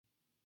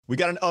We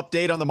got an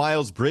update on the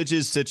Miles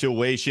Bridges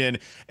situation,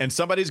 and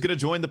somebody's going to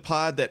join the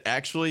pod that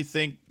actually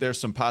think there's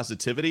some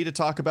positivity to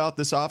talk about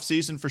this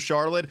offseason for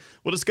Charlotte.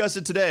 We'll discuss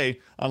it today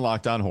on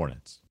Locked On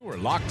Hornets. We're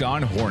Locked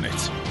On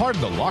Hornets, part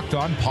of the Locked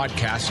On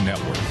Podcast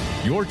Network,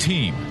 your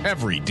team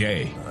every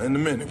day. In a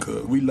minute,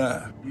 cuz we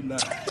live.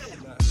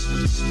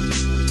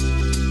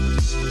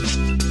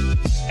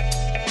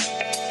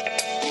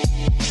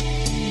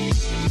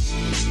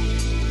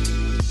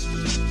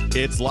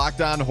 It's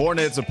Locked On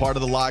Hornets, a part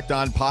of the Locked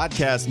On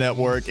Podcast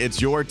Network.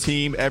 It's your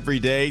team every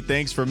day.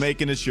 Thanks for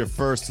making us your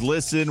first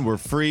listen. We're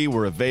free.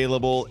 We're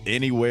available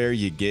anywhere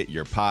you get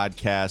your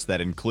podcast. That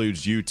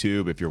includes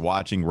YouTube. If you're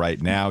watching right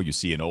now, you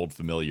see an old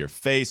familiar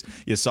face.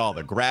 You saw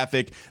the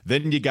graphic.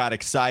 Then you got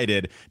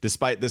excited,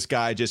 despite this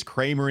guy just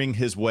Kramering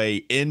his way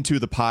into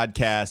the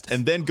podcast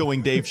and then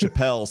going Dave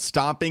Chappelle,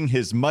 stomping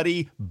his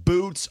muddy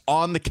boots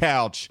on the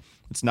couch.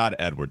 It's not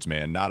Edwards,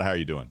 man. Not how are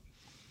you doing?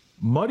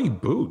 Muddy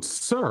boots,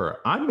 sir.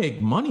 I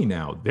make money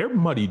now. They're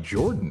muddy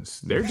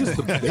Jordans. They're just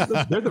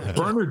they're the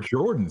burner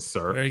Jordans,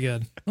 sir. Very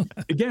good.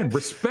 Again,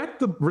 respect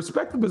the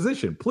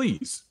position,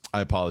 please. I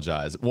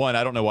apologize. One,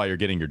 I don't know why you're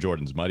getting your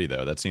Jordans muddy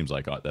though. That seems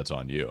like that's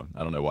on you.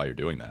 I don't know why you're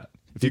doing that.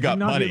 If you got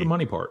not money, hear the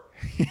money part.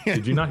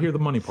 Did you not hear the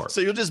money part? So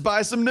you'll just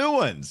buy some new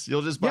ones.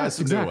 You'll just buy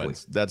some new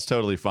ones. That's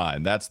totally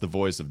fine. That's the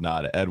voice of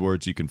Nada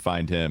Edwards. You can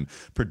find him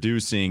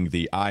producing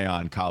the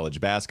Ion College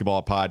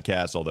Basketball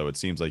podcast, although it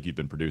seems like you've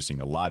been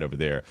producing a lot over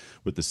there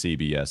with the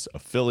CBS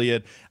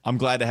affiliate. I'm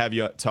glad to have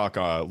you talk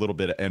a little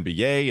bit of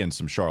NBA and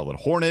some Charlotte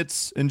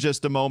Hornets in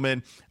just a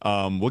moment.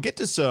 We'll get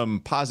to some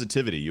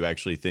positivity you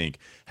actually think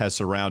has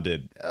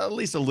surrounded at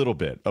least a little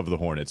bit of the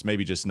Hornets,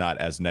 maybe just not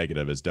as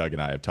negative as Doug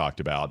and I have talked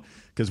about,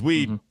 because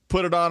we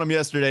put it on them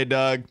yesterday,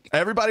 Doug.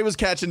 Everybody was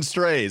catching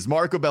strays.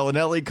 Marco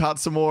Bellinelli caught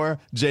some more.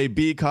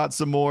 JB caught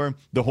some more.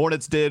 The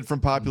Hornets did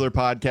from Popular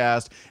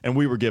Podcast, and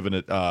we were giving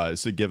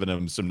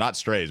them some, not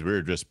strays. We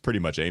were just pretty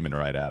much aiming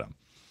right at them.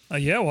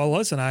 Yeah, well,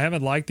 listen, I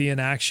haven't liked the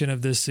inaction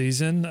of this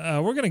season.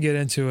 We're going to get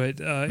into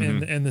it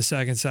in the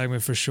second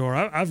segment for sure.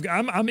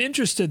 I'm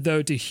interested,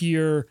 though, to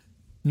hear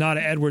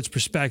Nada Edwards'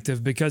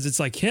 perspective, because it's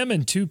like him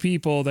and two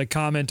people that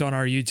comment on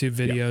our YouTube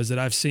videos that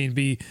I've seen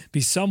be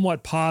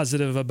somewhat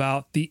positive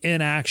about the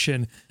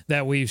inaction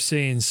that we've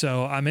seen.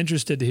 So I'm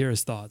interested to hear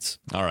his thoughts.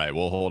 All right,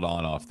 we'll hold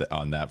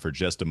on that for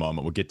just a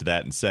moment. We'll get to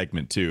that in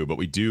segment 2, but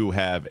we do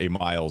have a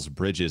Miles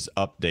Bridges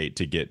update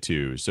to get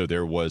to. So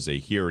there was a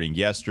hearing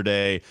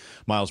yesterday.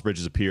 Miles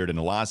Bridges appeared in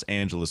a Los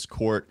Angeles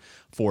court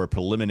for a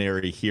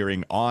preliminary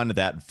hearing on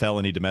that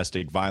felony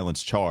domestic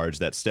violence charge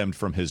that stemmed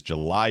from his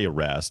July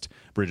arrest.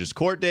 Bridges'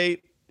 court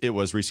date, it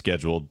was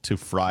rescheduled to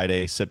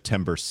Friday,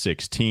 September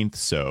 16th.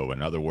 So,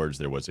 in other words,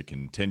 there was a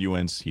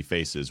continuance. He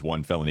faces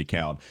 1 felony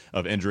count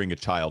of injuring a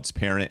child's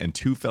parent and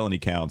 2 felony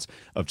counts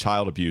of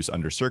child abuse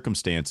under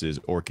circumstances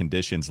or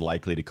conditions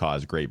likely to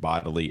cause great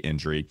bodily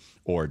injury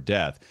or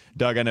death.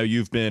 Doug, I know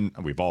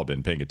we've all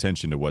been paying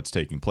attention to what's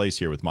taking place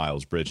here with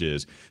Miles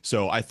Bridges.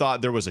 So I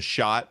thought there was a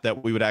shot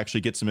that we would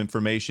actually get some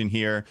information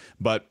here,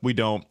 but we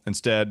don't.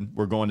 Instead,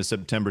 we're going to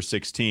September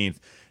 16th.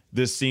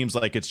 This seems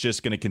like it's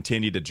just going to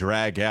continue to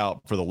drag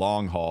out for the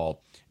long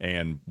haul,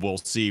 and we'll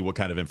see what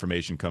kind of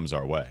information comes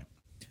our way.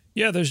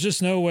 Yeah, there's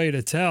just no way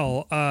to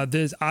tell.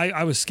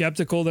 I was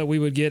skeptical that we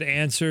would get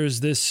answers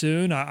this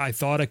soon. I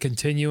thought a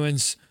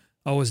continuance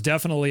was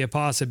definitely a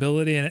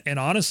possibility, and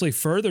honestly,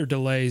 further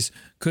delays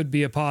could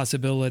be a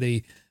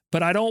possibility.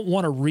 But I don't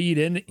want to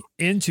read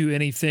into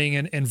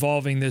anything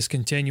involving this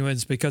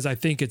continuance because I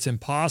think it's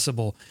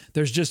impossible.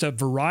 There's just a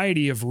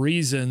variety of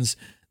reasons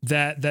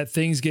that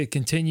things get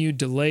continued,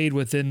 delayed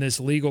within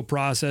this legal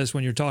process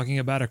when you're talking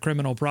about a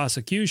criminal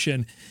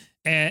prosecution.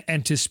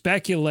 And to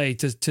speculate,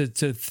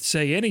 to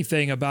say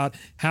anything about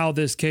how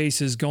this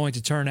case is going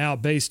to turn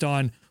out based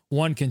on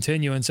one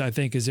continuance, I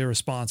think is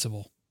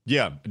irresponsible.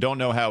 Yeah, don't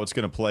know how it's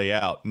going to play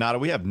out. Nada,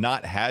 we have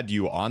not had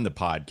you on the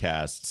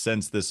podcast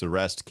since this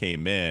arrest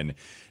came in,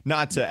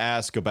 not to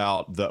ask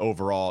about the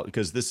overall,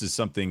 because this is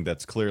something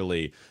that's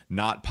clearly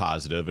not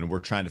positive, and we're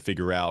trying to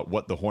figure out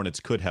what the Hornets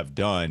could have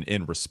done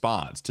in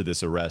response to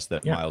this arrest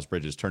that Miles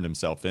Bridges turned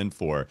himself in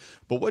for.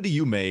 But what do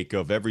you make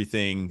of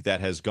everything that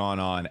has gone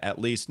on, at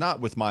least not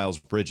with Miles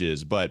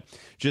Bridges, but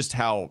just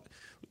how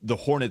the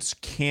Hornets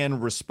can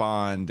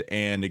respond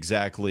and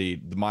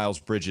exactly the Miles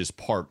Bridges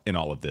part in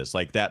all of this,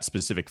 like that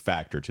specific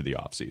factor to the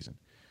offseason?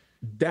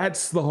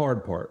 That's the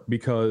hard part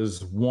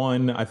because,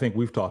 one, I think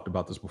we've talked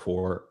about this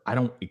before. I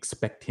don't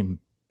expect him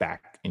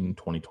back in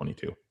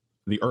 2022.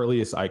 The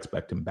earliest I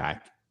expect him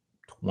back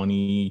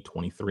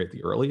 2023 at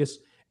the earliest.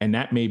 And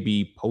that may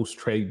be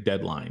post-trade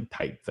deadline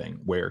type thing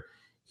where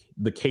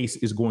the case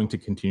is going to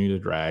continue to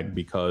drag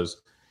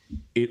because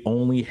it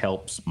only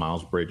helps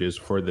Miles Bridges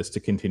for this to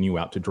continue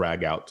out, to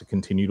drag out, to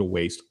continue to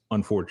waste,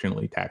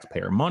 unfortunately,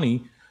 taxpayer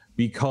money,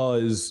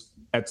 because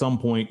at some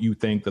point you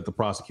think that the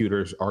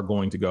prosecutors are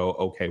going to go,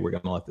 okay, we're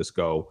going to let this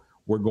go.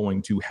 We're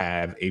going to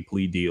have a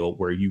plea deal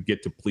where you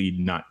get to plead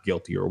not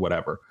guilty or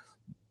whatever.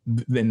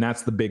 Then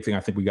that's the big thing I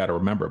think we got to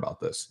remember about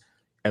this.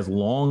 As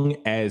long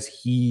as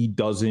he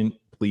doesn't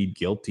plead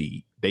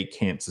guilty, they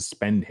can't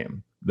suspend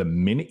him. The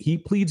minute he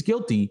pleads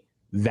guilty,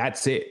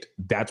 that's it.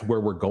 That's where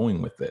we're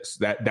going with this.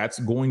 That's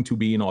going to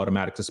be an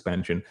automatic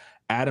suspension.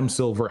 Adam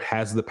Silver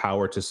has the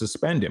power to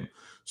suspend him.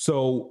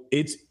 So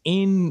it's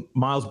in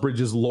Miles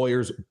Bridges'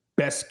 lawyer's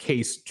best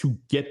case to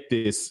get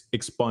this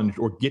expunged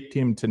or get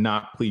him to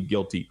not plead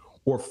guilty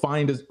or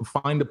find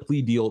a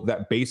plea deal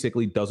that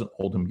basically doesn't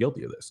hold him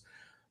guilty of this.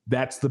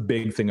 That's the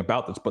big thing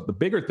about this. But the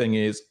bigger thing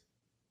is,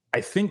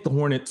 I think the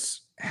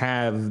Hornets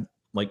have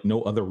like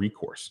no other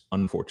recourse,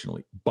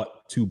 unfortunately,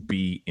 but to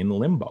be in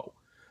limbo.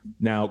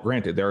 Now,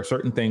 granted, there are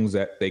certain things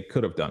that they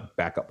could have done.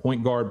 Backup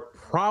point guard,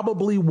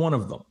 probably one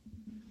of them.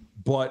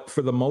 But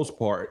for the most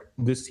part,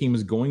 this team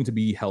is going to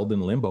be held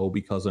in limbo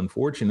because,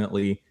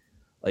 unfortunately,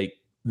 like,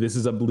 this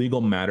is a legal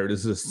matter.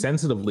 This is a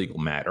sensitive legal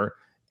matter.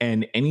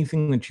 And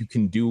anything that you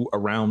can do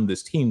around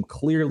this team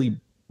clearly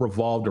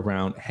revolved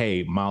around,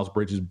 hey, Miles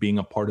Bridges being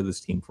a part of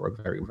this team for a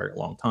very, very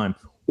long time.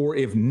 Or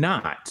if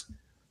not,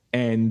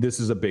 and this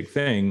is a big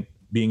thing,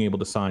 being able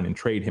to sign and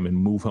trade him and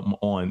move him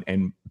on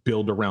and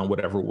build around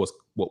what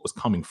was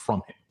coming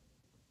from him.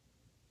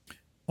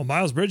 Well,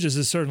 Miles Bridges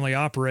is certainly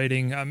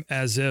operating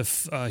as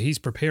if he's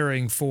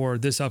preparing for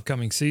this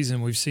upcoming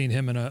season. We've seen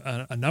him in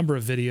a number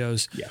of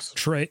videos, yes,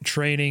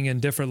 training in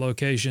different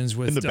locations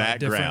with in the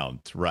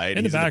background, right?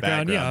 In the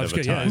background, yeah. I was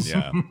good.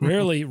 Yeah.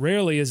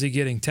 Rarely is he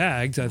getting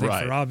tagged, I think,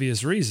 for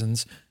obvious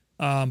reasons.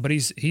 But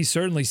he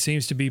certainly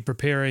seems to be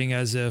preparing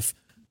as if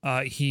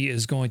he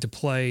is going to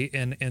play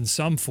in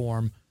some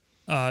form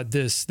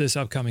this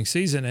upcoming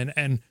season,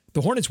 and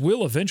the Hornets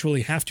will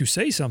eventually have to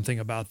say something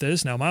about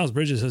this. Now, Miles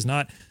Bridges has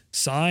not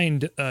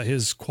signed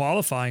his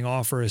qualifying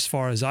offer, as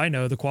far as I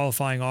know. The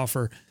qualifying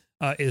offer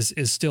is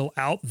still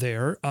out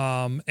there,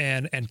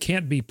 and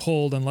can't be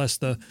pulled unless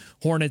the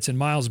Hornets and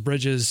Miles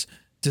Bridges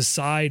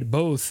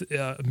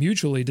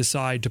mutually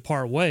decide to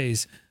part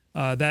ways.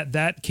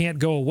 That can't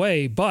go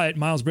away, but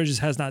Miles Bridges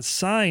has not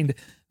signed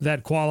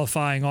that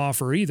qualifying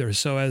offer either.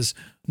 So as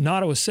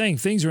Nada was saying,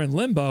 things are in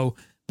limbo.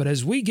 But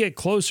as we get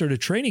closer to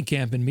training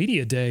camp and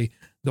media day,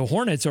 the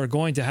Hornets are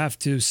going to have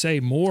to say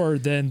more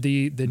than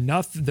the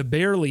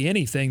barely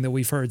anything that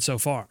we've heard so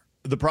far.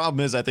 The problem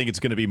is, I think it's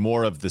going to be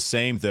more of the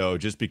same, though,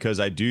 just because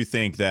I do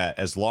think that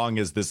as long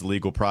as this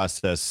legal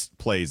process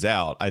plays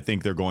out, I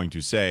think they're going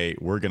to say,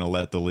 we're going to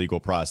let the legal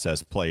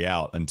process play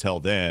out. Until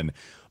then,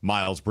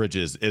 Miles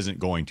Bridges isn't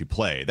going to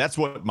play. That's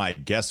what my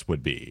guess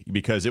would be,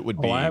 because it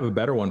would be. Oh, I have a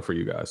better one for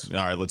you guys. All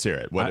right, let's hear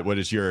it. What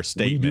is your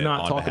statement? We do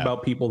not talk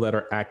about people that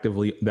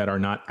are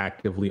not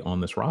actively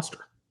on this roster.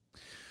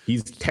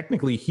 He's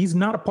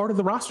not a part of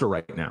the roster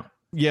right now.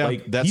 Yeah,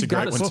 like, that's a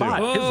great one too.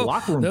 Whoa,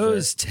 locker room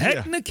those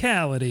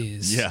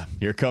technicalities. Yeah,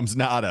 here comes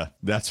Nada.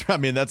 That's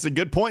a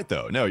good point,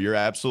 though. No, you're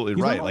absolutely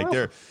right. Like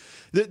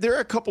there are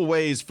a couple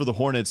ways for the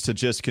Hornets to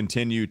just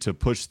continue to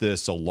push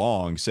this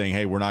along, saying,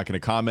 hey, we're not going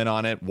to comment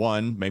on it.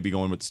 One, maybe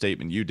going with the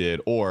statement you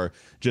did, or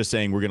just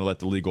saying we're going to let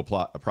the legal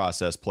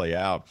process play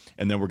out,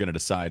 and then we're going to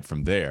decide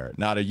from there.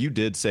 Nada, you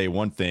did say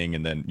one thing,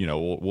 and then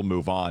we'll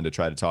move on to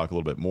try to talk a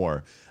little bit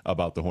more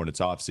about the Hornets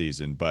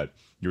offseason, but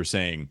you were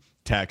saying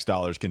tax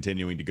dollars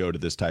continuing to go to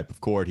this type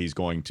of court. He's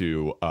going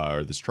to,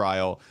 or this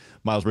trial,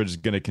 Miles Bridges is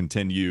going to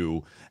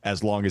continue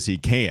as long as he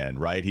can,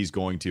 right? He's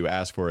going to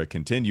ask for a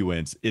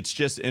continuance. It's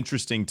just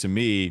interesting to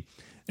me.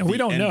 And we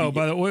don't know,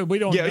 by the way. We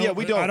don't know. Yeah,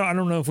 we don't. I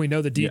don't know if we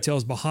know the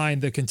details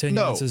behind the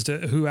continuance as to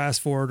who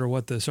asked for it or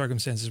what the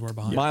circumstances were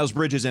behind it. Miles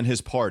Bridges and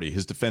his party,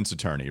 his defense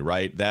attorney,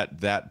 right?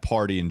 That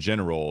party in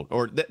general,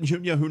 or that,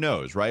 who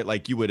knows, right?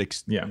 Like you would,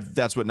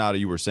 that's what Nada,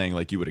 you were saying,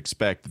 like you would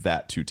expect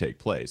that to take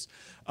place.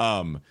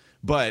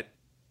 But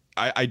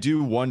I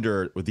do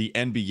wonder with the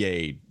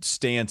NBA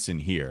stance in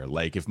here,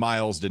 like if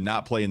Miles did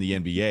not play in the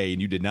NBA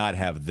and you did not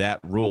have that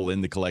rule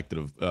in the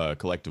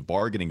collective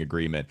bargaining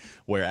agreement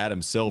where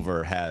Adam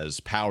Silver has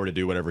power to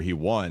do whatever he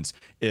wants,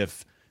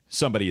 if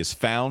somebody is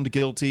found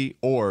guilty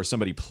or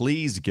somebody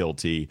pleads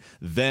guilty,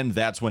 then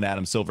that's when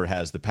Adam Silver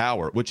has the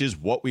power, which is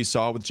what we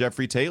saw with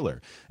Jeffrey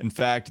Taylor. In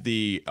fact,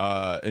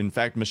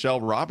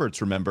 Michelle Roberts,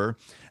 remember,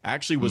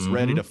 actually was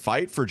ready to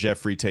fight for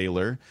Jeffrey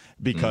Taylor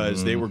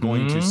because they were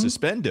going to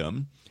suspend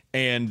him.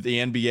 And the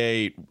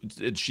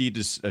NBA,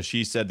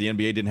 she said the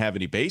NBA didn't have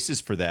any basis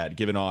for that,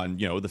 given on,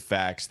 the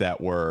facts that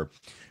were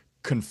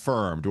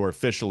confirmed or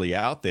officially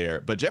out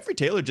there. But Jeffrey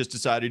Taylor just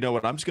decided, you know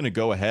what, I'm just going to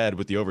go ahead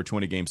with the over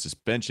 20 game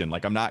suspension.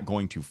 Like, I'm not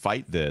going to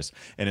fight this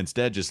and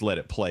instead just let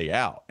it play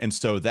out. And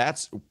so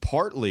that's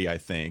partly, I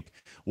think,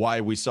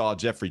 why we saw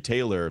Jeffrey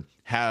Taylor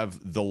have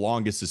the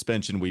longest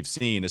suspension we've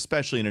seen,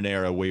 especially in an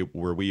era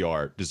where we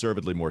are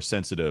deservedly more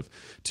sensitive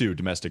to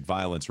domestic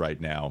violence right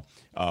now,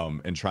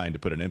 and trying to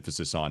put an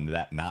emphasis on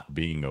that not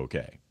being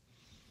okay.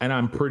 And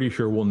I'm pretty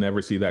sure we'll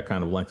never see that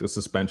kind of length of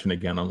suspension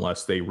again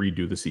unless they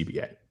redo the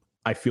CBA.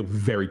 I feel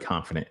very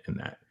confident in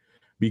that,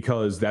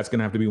 because that's going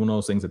to have to be one of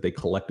those things that they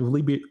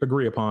collectively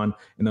agree upon.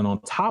 And then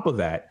on top of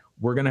that,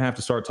 we're going to have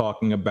to start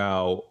talking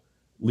about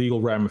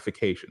legal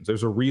ramifications.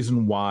 There's a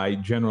reason why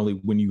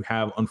generally when you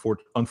have,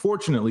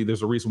 unfortunately,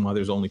 there's a reason why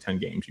there's only 10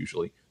 games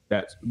usually.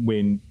 That's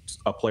when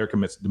a player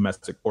commits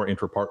domestic or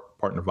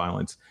intra-partner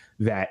violence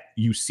that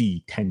you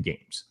see 10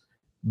 games.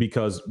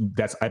 because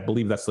I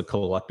believe that's the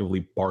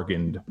collectively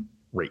bargained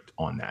rate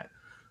on that.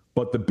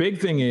 But the big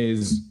thing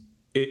is,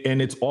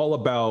 and it's all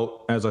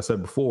about, as I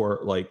said before,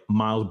 like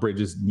Miles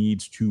Bridges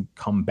needs to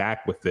come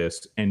back with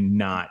this and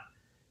not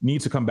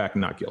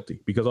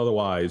guilty, because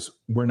otherwise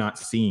we're not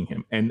seeing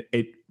him. And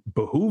it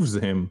behooves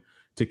him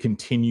to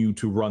continue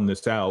to run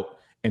this out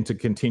and to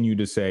continue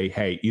to say,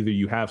 hey, either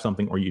you have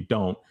something or you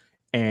don't.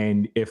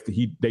 And if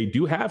they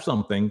do have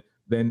something,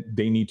 then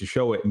they need to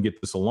show it and get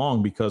this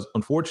along, because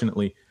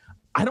unfortunately,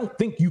 I don't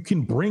think you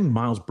can bring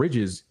Miles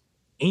Bridges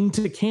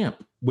into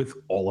camp with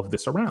all of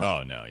this around.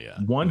 Oh, no, yeah.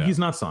 One, no. He's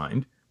not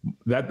signed.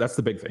 That's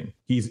the big thing.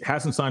 He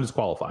hasn't signed his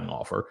qualifying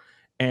offer.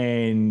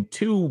 And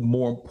two,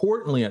 more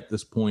importantly at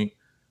this point,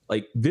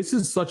 like, this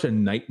is such a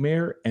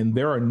nightmare, and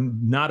there's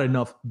not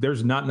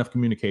enough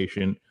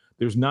communication.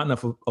 There's not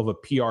enough of a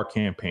PR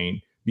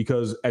campaign,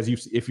 because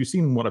if you've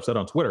seen what I've said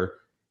on Twitter,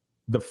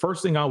 the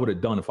first thing I would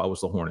have done if I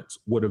was the Hornets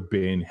would have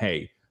been,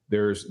 hey,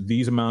 there's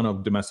these amount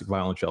of domestic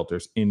violence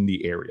shelters in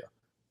the area.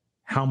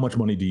 How much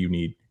money do you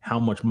need? How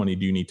much money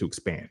do you need to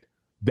expand?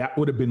 That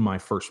would have been my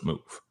first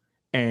move.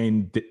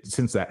 And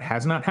since that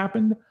has not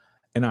happened,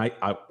 and I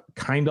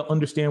kind of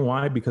understand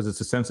why, because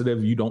it's a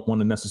sensitive, you don't want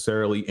to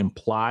necessarily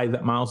imply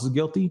that Miles is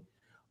guilty.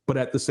 But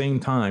at the same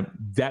time,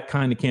 that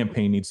kind of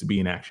campaign needs to be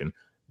in action.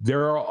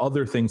 There are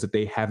other things that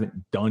they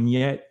haven't done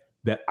yet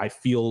that I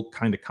feel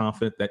kind of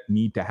confident that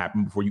need to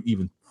happen before you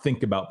even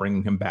think about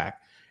bringing him back.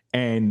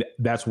 And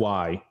that's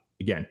why,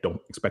 again, don't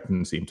expect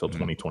him to see him until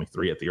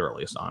 2023 at the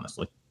earliest,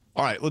 honestly.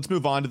 All right, let's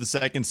move on to the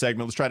second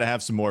segment. Let's try to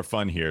have some more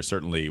fun here.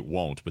 Certainly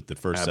won't with the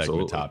first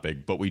segment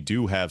topic, but we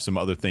do have some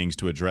other things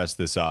to address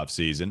this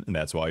offseason, and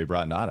that's why we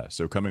brought Nada.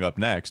 So coming up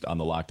next on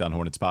the Locked On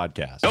Hornets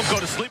podcast. Don't go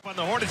to sleep on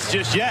the Hornets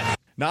just yet.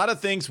 Nada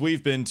thinks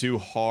we've been too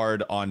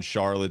hard on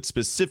Charlotte,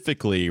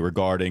 specifically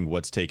regarding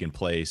what's taken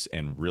place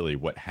and really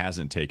what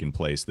hasn't taken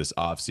place this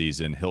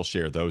offseason. He'll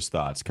share those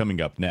thoughts coming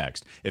up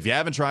next. If you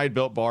haven't tried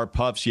Built Bar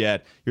Puffs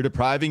yet, you're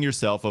depriving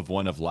yourself of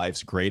one of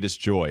life's greatest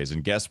joys.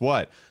 And guess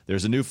what?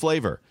 There's a new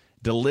flavor.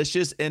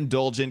 Delicious,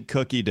 indulgent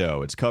cookie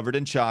dough. It's covered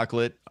in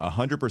chocolate,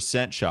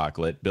 100%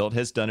 chocolate. Built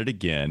has done it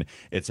again.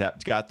 It's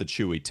got the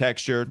chewy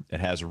texture. It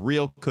has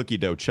real cookie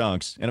dough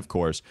chunks. And of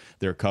course,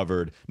 they're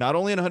covered not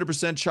only in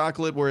 100%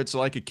 chocolate where it's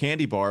like a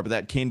candy bar, but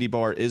that candy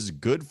bar is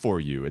good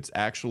for you. It's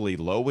actually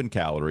low in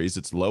calories.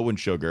 It's low in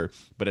sugar,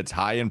 but it's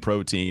high in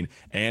protein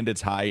and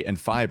it's high in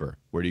fiber.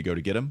 Where do you go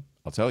to get them?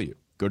 I'll tell you.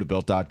 Go to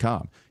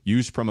Built.com.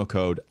 Use promo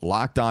code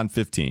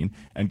LOCKEDON15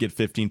 and get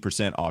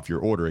 15% off your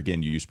order.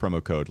 Again, use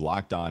promo code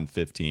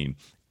LOCKEDON15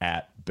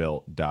 at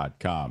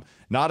Built.com.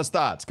 Nada's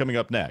thoughts coming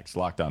up next.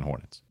 Locked On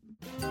Hornets.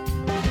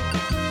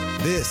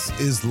 This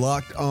is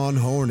Locked On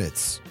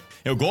Hornets.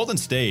 Golden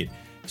State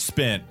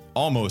spent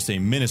almost a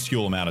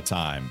minuscule amount of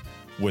time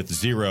with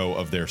zero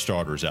of their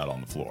starters out on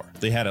the floor.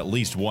 They had at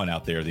least one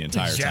out there the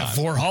entire time.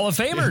 4 Hall of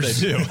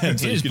Famers. Yeah, they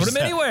do. You just put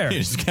them anywhere. You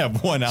just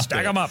have one out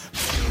there. Stack them up.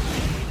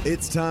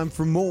 It's time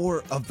for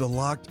more of the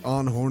Locked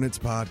On Hornets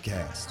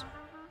podcast.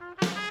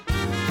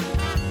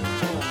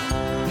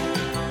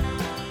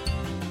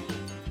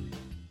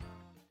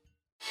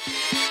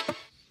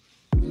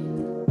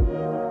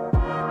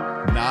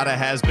 Nada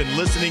has been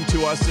listening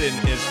to us in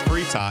his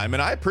free time,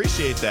 and I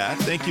appreciate that.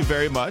 Thank you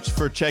very much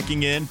for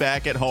checking in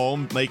back at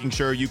home, making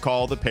sure you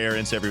call the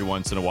parents every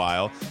once in a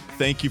while.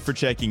 Thank you for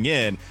checking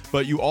in,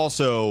 but you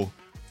also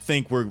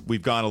think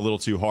we've gone a little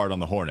too hard on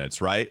the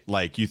Hornets, right?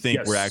 Like, you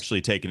think we're actually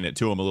taking it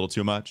to them a little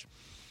too much?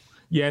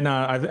 Yeah,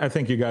 no, I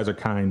think you guys are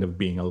kind of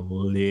being a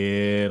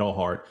little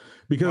hard,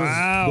 because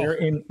they're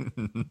in.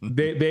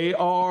 They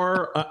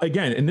are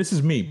again, and this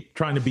is me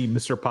trying to be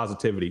Mr.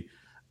 Positivity,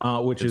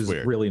 which is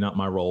weird. Really not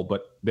my role.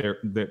 But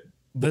the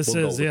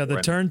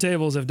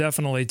turntables have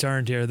definitely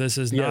turned here. This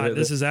is not.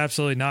 This is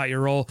absolutely not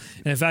your role.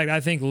 And in fact, I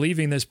think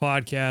leaving this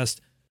podcast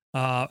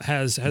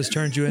has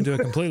turned you into a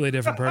completely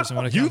different person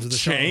when it comes to the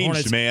changed,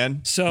 Hornets.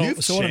 Man. So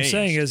what I'm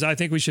saying is, I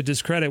think we should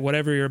discredit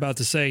whatever you're about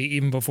to say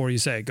even before you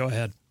say it. Go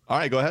ahead. All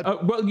right, go ahead.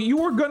 Well, you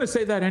were going to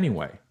say that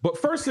anyway. But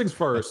first things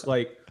first,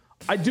 like,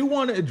 I do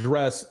want to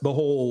address the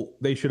whole.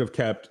 They should have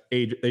drafted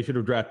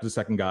the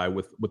second guy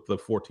with the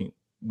 14th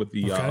with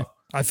the. Okay.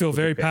 I feel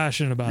very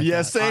passionate about that.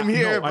 Yeah, same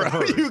here, bro. I've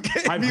heard. You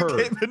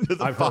came into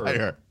the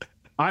fire.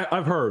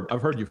 I've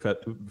heard you, Fed.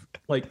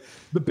 Like,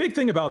 the big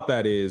thing about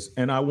that is,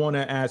 and I want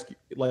to ask,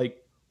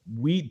 like,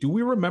 do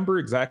we remember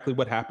exactly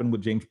what happened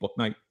with James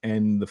Bouknight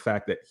and the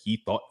fact that he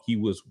thought he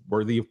was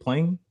worthy of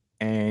playing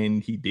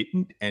and he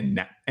didn't, and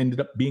that ended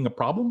up being a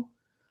problem?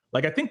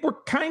 Like, I think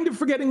we're kind of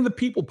forgetting the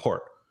people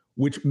part,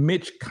 which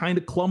Mitch kind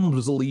of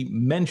clumsily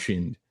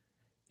mentioned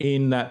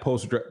in that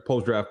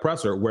post-draft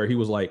presser, where he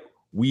was like,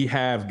 we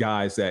have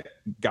guys that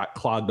got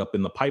clogged up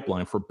in the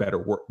pipeline for better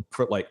work,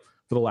 for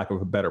the lack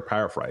of a better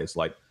paraphrase.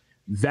 Like,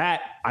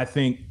 that, I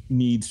think,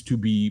 needs to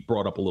be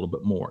brought up a little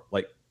bit more.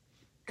 Like,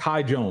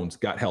 Kai Jones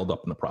got held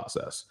up in the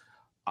process.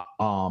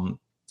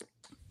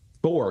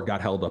 Thor got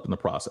held up in the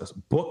process.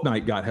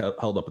 Bouknight got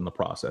held up in the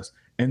process.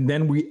 And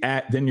then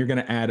you're going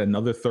to add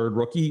another third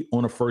rookie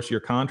on a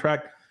first-year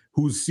contract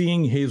who's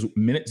seeing his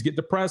minutes get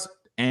depressed,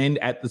 and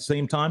at the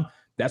same time,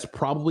 That's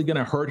probably going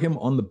to hurt him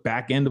on the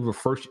back end of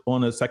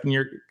a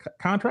second-year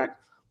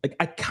contract. Like,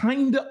 I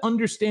kind of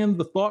understand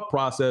the thought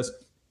process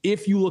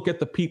if you look at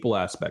the people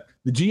aspect.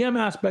 The GM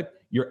aspect,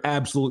 you're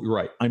absolutely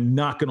right. I'm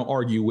not going to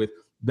argue with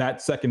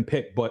that second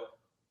pick, but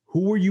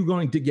who are you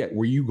going to get?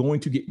 Were you going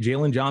to get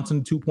Jalen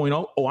Johnson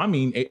 2.0?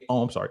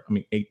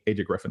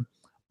 AJ Griffin.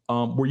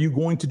 Were you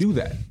going to do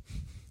that?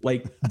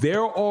 Like,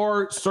 there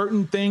are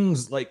certain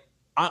things, like,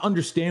 I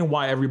understand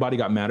why everybody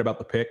got mad about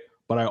the pick,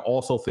 but I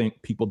also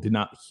think people did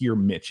not hear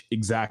Mitch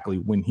exactly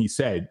when he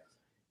said,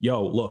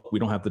 yo, look, we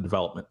don't have the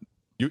development.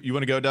 You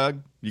want to go,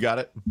 Doug? You got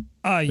it?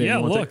 Yeah,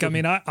 look, I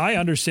mean, I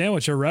understand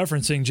what you're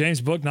referencing.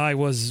 James Bouknight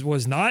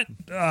was not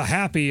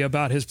happy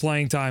about his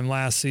playing time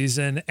last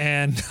season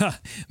and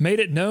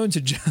made it known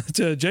to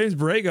James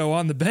Borrego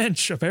on the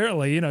bench,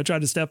 apparently,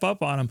 tried to step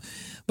up on him.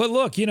 But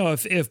look,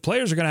 if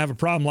players are going to have a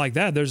problem like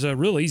that, there's a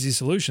real easy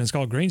solution. It's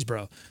called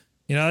Greensboro.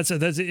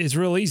 It's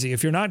real easy.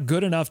 If you're not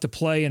good enough to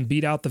play and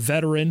beat out the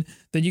veteran,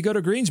 then you go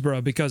to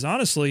Greensboro, because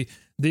honestly,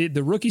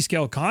 the rookie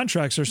scale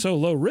contracts are so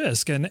low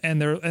risk and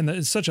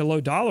it's such a low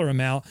dollar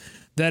amount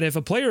that if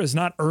a player is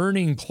not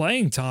earning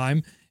playing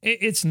time,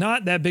 it's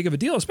not that big of a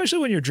deal, especially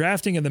when you're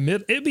drafting in the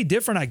mid. It'd be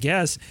different, I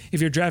guess,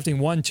 if you're drafting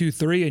 1, 2,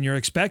 3 and you're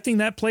expecting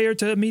that player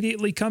to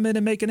immediately come in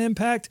and make an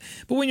impact.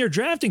 But when you're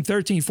drafting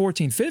 13,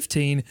 14,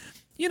 15,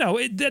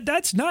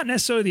 that's not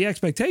necessarily the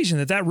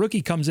expectation that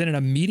rookie comes in and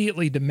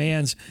immediately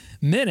demands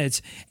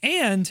minutes.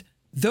 And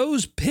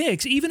those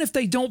picks, even if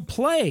they don't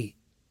play,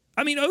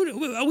 I mean,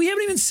 we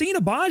haven't even seen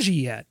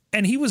Agbaji yet,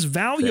 and he was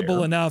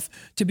valuable enough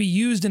to be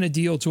used in a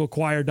deal to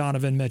acquire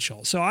Donovan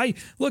Mitchell. So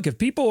if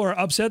people are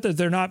upset that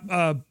they're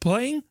not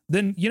playing,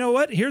 then you know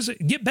what?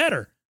 Get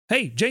better.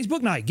 Hey, James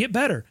Bouknight, get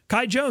better.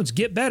 Kai Jones,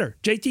 get better.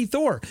 JT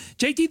Thor.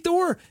 JT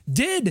Thor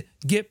did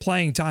get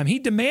playing time. He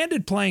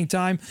demanded playing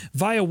time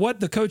via what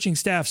the coaching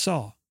staff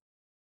saw.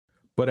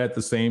 But at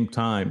the same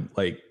time,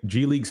 like,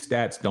 G League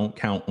stats don't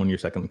count on your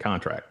second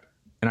contract.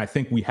 And I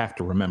think we have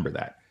to remember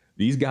that.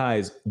 These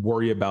guys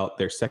worry about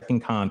their second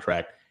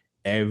contract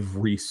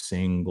every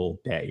single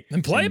day.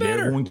 And play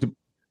better.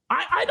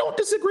 I don't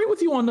disagree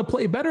with you on the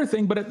play better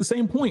thing, but at the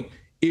same point,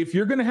 if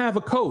you're going to have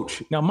a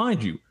coach, now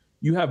mind you,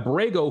 you have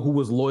Borrego, who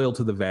was loyal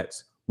to the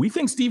vets. We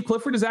think Steve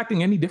Clifford is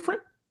acting any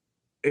different,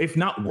 if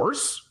not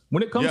worse,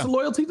 when it comes to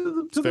loyalty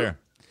to the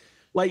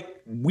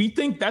like, we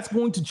think that's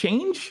going to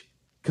change,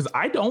 because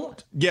I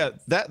don't. Yeah,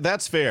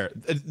 that's fair.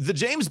 The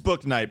James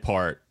Bouknight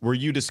part, where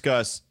you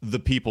discuss the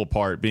people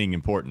part being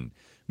important,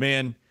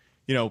 man,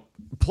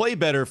 play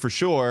better for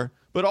sure,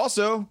 but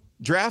also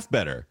draft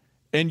better.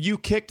 And you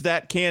kicked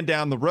that can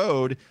down the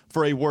road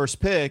for a worse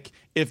pick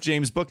if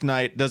James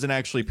Bouknight doesn't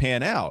actually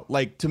pan out.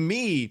 Like, to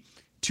me,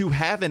 to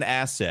have an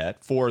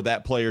asset for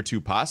that player to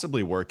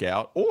possibly work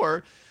out,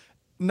 or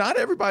not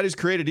everybody's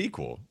created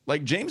equal.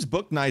 Like, James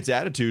Bouknight's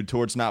attitude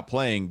towards not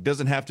playing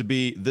doesn't have to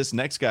be this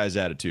next guy's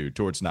attitude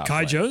towards not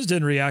playing. Kai Jones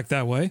didn't react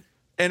that way.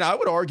 And I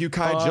would argue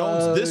Kai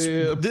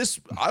Jones,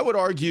 I would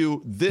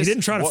argue this. He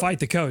didn't try to fight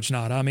the coach, he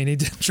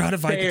didn't try to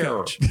fight the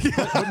coach.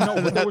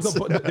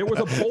 but there was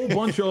a whole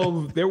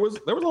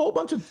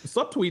bunch of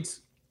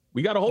subtweets.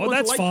 We got a whole bunch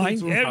that's of fine.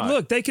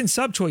 Look, they can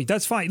subtweet.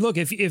 That's fine. Look,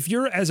 if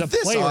you're as a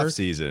this player,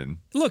 offseason.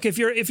 Look, if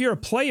you're a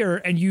player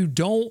and you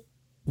don't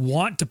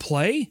want to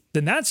play,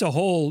 then that's a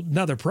whole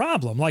nother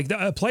problem. Like,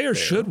 a player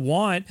should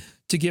want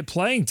to get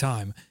playing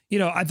time.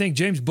 I think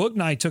James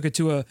Bouknight took it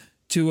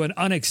to an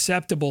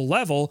unacceptable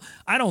level.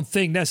 I don't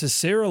think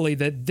necessarily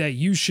that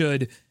you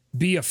should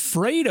be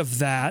afraid of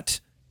that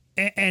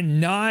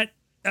and not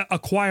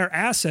acquire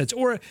assets,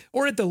 or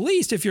at the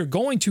least, if you're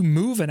going to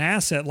move an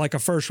asset like a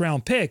first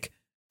round pick,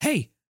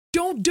 hey,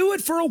 don't do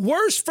it for a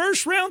worse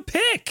first round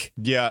pick.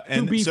 Yeah.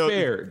 And to be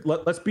fair,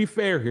 let's be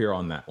fair here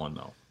on that one,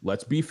 though.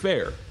 Let's be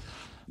fair.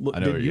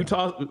 Did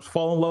Utah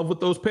fall in love with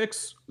those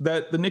picks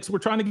that the Knicks were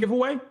trying to give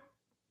away?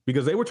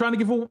 Because they were trying to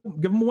give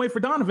them away for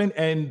Donovan,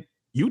 and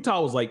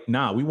Utah was like,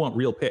 nah, we want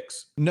real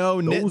picks.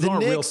 No, those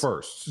aren't real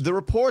firsts. The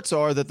reports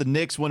are that the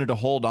Knicks wanted to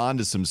hold on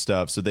to some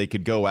stuff so they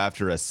could go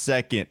after a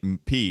second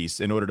piece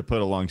in order to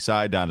put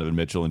alongside Donovan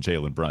Mitchell and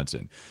Jalen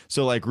Brunson.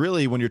 So, like,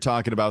 really, when you're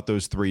talking about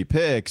those 3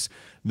 picks,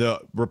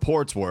 the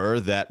reports were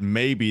that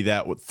maybe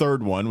that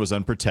third one was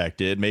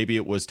unprotected. Maybe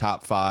it was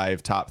top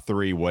 5, top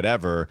 3,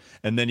 whatever.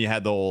 And then you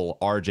had the whole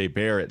RJ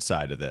Barrett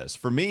side of this.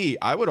 For me,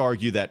 I would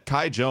argue that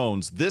Kai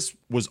Jones, this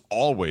was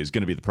always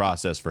going to be the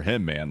process for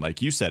him, man.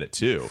 Like, you said it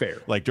too. Fair.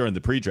 Like, during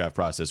the pre-draft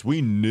process,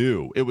 we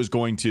knew it was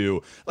going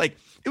to, like,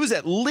 it was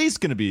at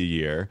least going to be a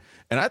year.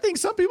 And I think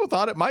some people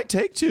thought it might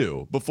take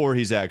 2 before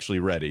he's actually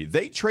ready.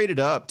 They traded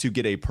up to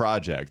get a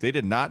project. They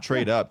did not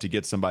trade up to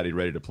get somebody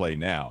ready to play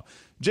now.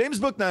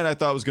 James Bouknight, I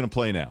thought, was going to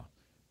play now.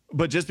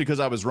 But just because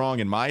I was wrong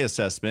in my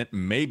assessment,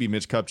 maybe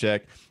Mitch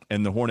Kupchak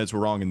and the Hornets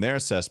were wrong in their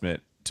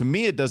assessment, to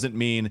me, it doesn't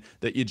mean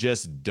that you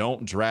just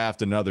don't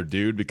draft another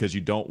dude because you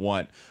don't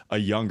want a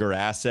younger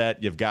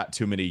asset. You've got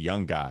too many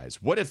young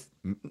guys. What if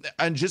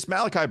and just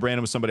Malachi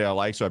Branham was somebody I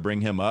like, so I bring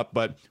him up.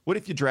 But what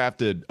if you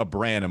drafted a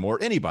Branham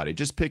or anybody?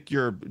 Just pick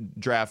your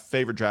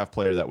favorite draft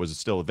player that was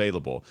still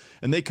available,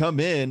 and they come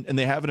in and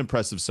they have an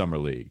impressive summer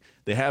league,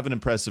 they have an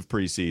impressive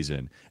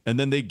preseason, and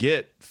then they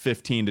get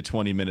 15 to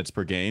 20 minutes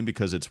per game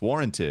because it's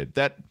warranted.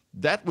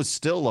 That was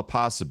still a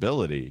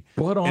possibility.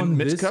 But and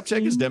Mitch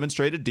Kupchak has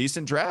demonstrated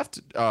decent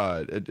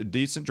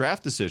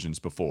draft decisions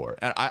before,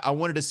 and I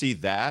wanted to see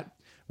that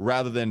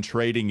rather than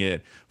trading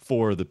it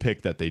for the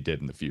pick that they did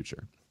in the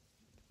future.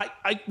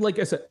 I like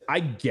I said, I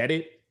get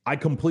it. I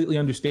completely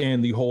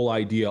understand the whole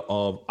idea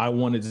of I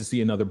wanted to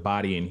see another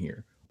body in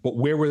here. But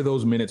where were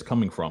those minutes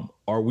coming from?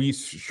 Are we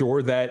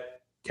sure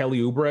that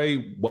Kelly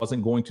Oubre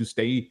wasn't going to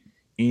stay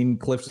in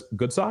Cliff's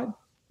good side?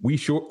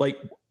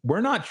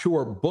 We're not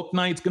sure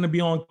Bouknight's going to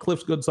be on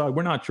Cliff's good side.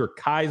 We're not sure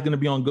Kai's going to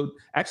be on good.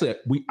 Actually,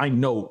 I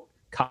know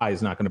Kai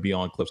is not going to be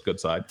on Cliff's good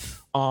side.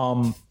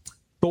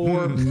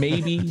 Thor,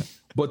 maybe.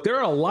 But there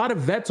are a lot of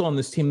vets on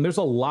this team. There's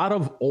a lot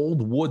of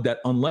old wood that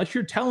unless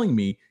you're telling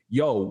me,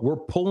 yo, we're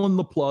pulling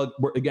the plug.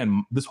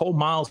 Again, this whole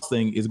Miles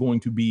thing is going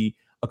to be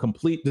a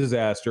complete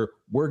disaster.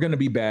 We're going to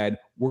be bad.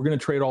 We're going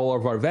to trade all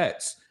of our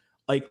vets.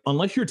 Like,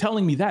 unless you're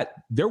telling me that,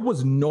 there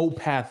was no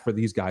path for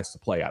these guys to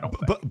play, I don't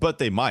think. But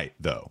they might,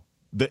 though.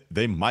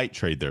 They might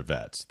trade their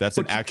vets. That's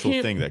an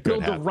actual thing that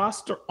could happen. Build a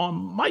roster on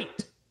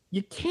might.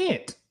 You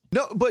can't.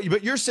 No,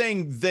 but you're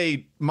saying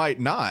they might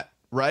not.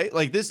 Right?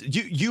 Like this,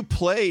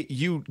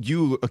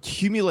 you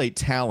accumulate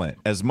talent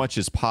as much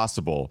as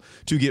possible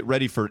to get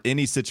ready for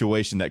any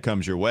situation that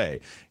comes your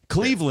way.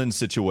 Cleveland's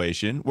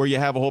situation where you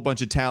have a whole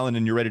bunch of talent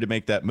and you're ready to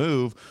make that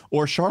move,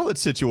 or Charlotte's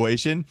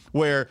situation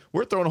where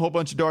we're throwing a whole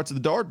bunch of darts at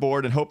the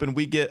dartboard and hoping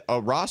we get a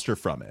roster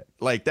from it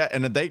like that.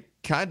 And they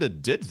kind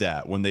of did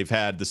that when they've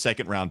had the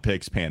second round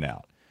picks pan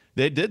out.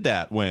 They did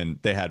that when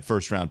they had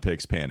first round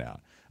picks pan out.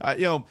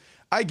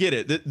 I get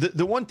it.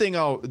 The one thing,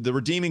 the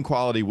redeeming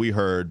quality we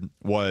heard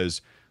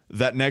was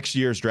that next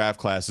year's draft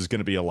class is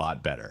going to be a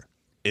lot better.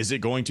 Is it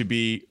going to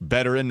be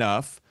better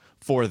enough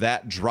for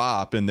that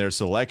drop in their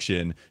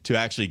selection to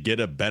actually get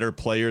a better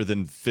player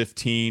than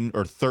 15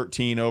 or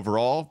 13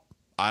 overall?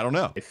 I don't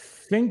know. I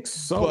think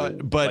so.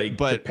 But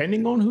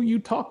depending on who you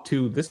talk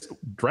to, this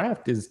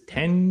draft is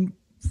 10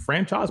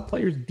 franchise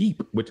players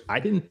deep, which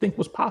I didn't think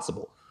was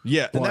possible.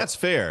 Yeah, and that's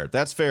fair.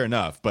 That's fair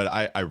enough. But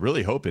I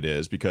really hope it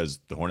is because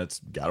the Hornets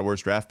got a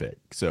worse draft pick.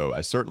 So I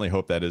certainly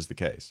hope that is the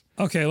case.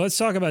 Okay, let's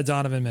talk about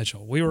Donovan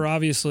Mitchell.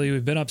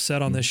 We've been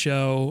upset on this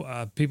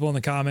show. People in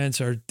the comments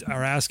are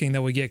asking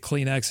that we get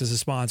Kleenex as a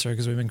sponsor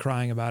because we've been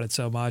crying about it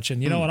so much.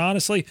 And you know what?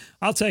 Honestly,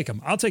 I'll take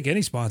them. I'll take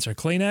any sponsor.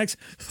 Kleenex.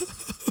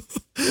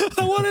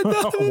 I wanted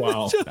Donovan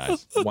Mitchell.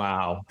 Nice.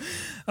 Wow.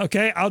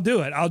 Okay, I'll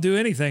do it. I'll do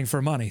anything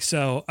for money.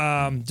 So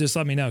just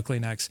let me know,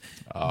 Kleenex.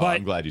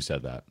 I'm glad you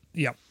said that.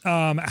 Yeah.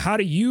 How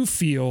do you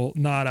feel,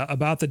 Nada,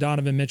 about the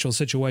Donovan Mitchell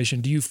situation?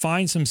 Do you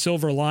find some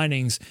silver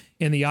linings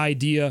in the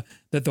idea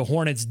that the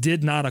Hornets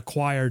did not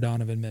acquire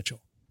Donovan Mitchell?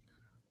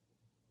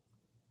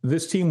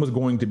 This team was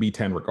going to be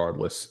 10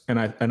 regardless, and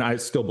I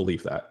still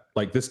believe that.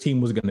 Like, this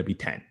team was going to be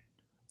 10.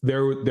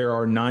 There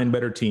are 9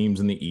 better teams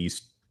in the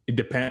East. It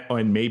depends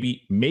on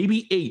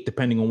maybe 8,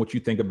 depending on what you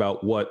think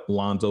about what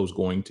Lonzo's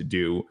going to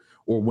do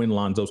or when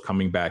Lonzo's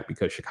coming back,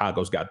 because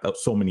Chicago's got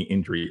so many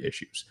injury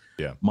issues.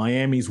 Yeah,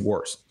 Miami's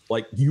worse.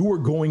 Like, you are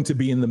going to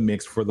be in the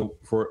mix for the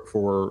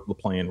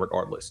play-in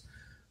regardless.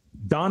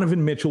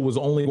 Donovan Mitchell was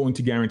only going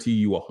to guarantee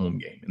you a home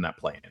game in that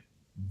play-in.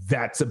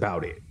 That's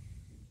about it.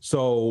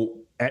 So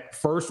at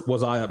first,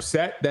 was I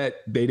upset that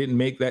they didn't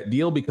make that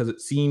deal because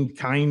it seemed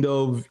kind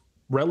of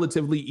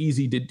relatively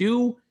easy to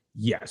do?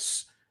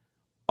 Yes.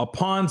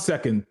 Upon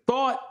second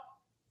thought,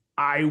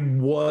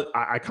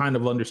 I kind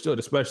of understood,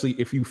 especially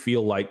if you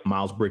feel like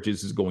Miles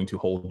Bridges is going to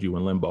hold you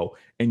in limbo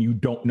and you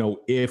don't know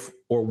if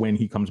or when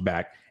he comes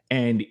back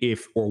and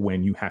if or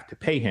when you have to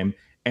pay him.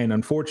 And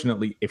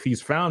unfortunately, if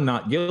he's found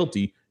not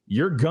guilty,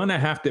 you're going to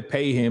have to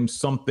pay him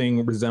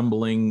something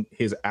resembling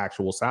his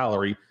actual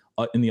salary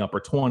in the upper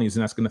 20s,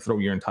 and that's going to throw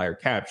your entire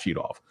cap sheet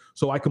off.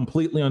 So I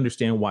completely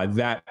understand why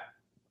that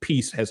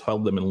piece has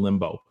held them in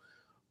limbo.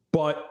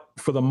 But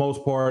for the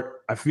most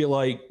part, I feel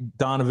like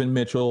Donovan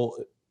Mitchell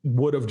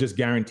would have just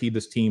guaranteed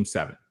this team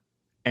 7.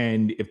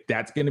 And if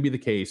that's going to be the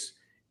case,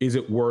 is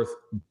it worth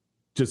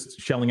just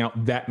shelling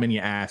out that many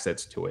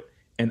assets to it?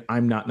 And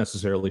I'm not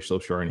necessarily so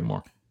sure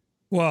anymore.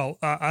 Well,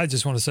 I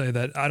just want to say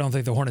that I don't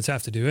think the Hornets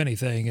have to do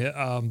anything.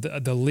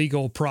 The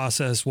legal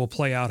process will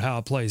play out how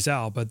it plays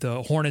out, but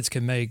the Hornets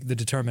can make the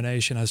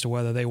determination as to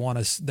whether they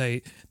want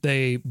to.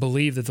 They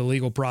believe that the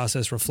legal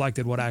process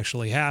reflected what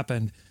actually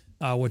happened,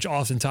 which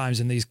oftentimes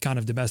in these kind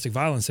of domestic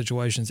violence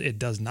situations it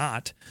does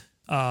not.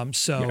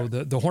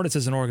 The Hornets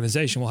as an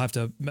organization will have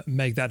to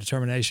make that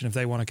determination if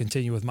they want to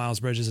continue with Miles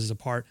Bridges as a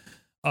part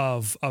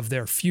of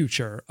their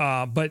future.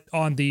 But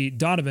on the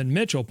Donovan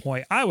Mitchell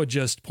point, I would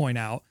just point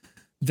out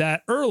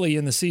that early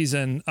in the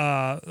season,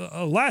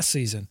 last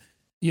season,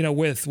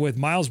 with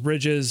Miles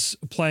Bridges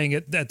playing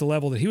at the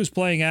level that he was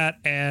playing at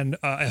and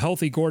a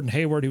healthy Gordon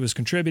Hayward who was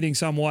contributing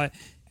somewhat,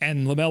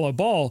 and LaMelo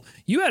Ball,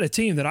 you had a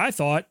team that I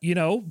thought,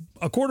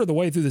 a quarter of the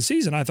way through the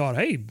season, I thought,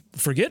 hey,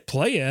 forget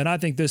play-in. I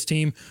think this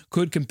team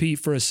could compete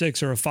for a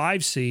 6 or a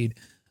 5 seed.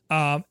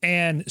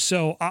 And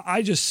so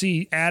I just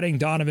see adding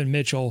Donovan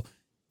Mitchell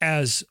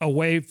as a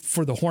way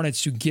for the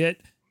Hornets to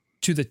get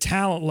to the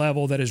talent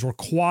level that is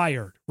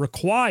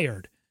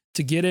required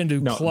to get into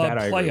club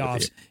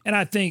playoffs. And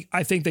I think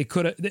they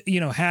could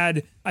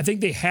have, I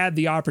think they had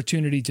the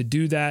opportunity to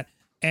do that.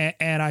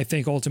 And I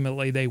think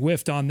ultimately they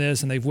whiffed on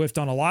this, and they've whiffed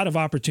on a lot of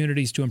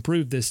opportunities to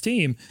improve this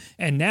team.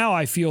 And now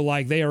I feel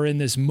like they are in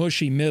this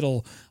mushy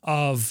middle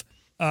of,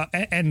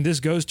 and this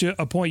goes to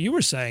a point you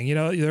were saying,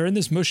 they're in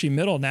this mushy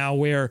middle now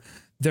where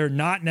they're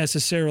not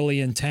necessarily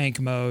in tank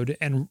mode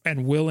and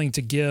willing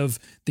to give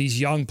these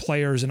young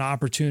players an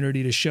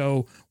opportunity to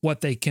show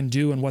what they can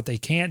do and what they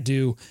can't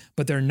do,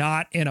 but they're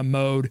not in a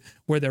mode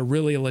where they're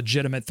really a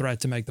legitimate threat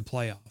to make the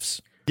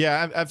playoffs.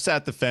 Yeah, I've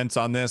sat the fence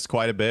on this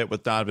quite a bit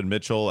with Donovan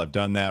Mitchell. I've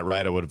done that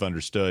right. I would have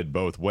understood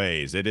both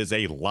ways. It is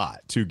a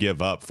lot to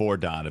give up for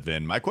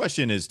Donovan. My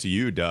question is to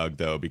you, Doug,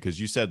 though, because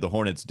you said the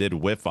Hornets did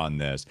whiff on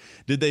this.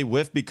 Did they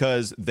whiff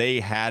because they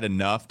had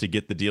enough to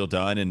get the deal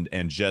done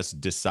and just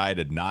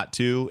decided not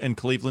to, and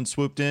Cleveland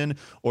swooped in?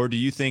 Or do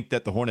you think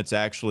that the Hornets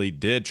actually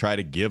did try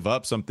to give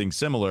up something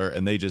similar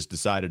and they just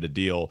decided to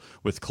deal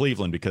with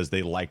Cleveland because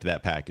they liked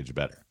that package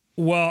better?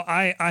 Well,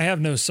 I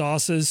have no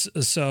sauces,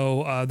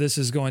 so this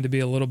is going to be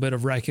a little bit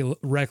of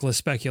reckless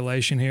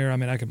speculation here. I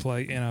mean, I can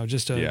play,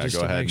 just to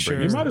make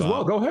sure. You might as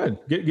well go ahead.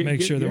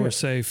 Make sure that we're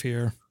safe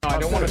here. I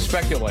don't want to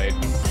speculate.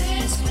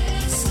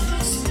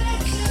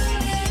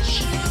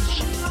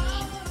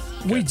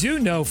 We do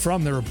know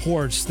from the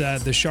reports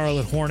that the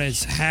Charlotte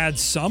Hornets had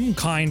some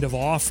kind of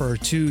offer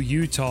to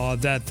Utah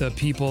that the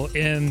people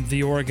in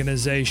the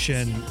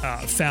organization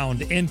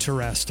found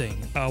interesting.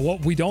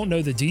 What we don't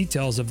know the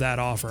details of that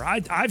offer.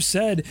 I've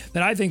said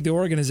that I think the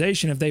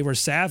organization, if they were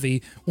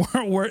savvy,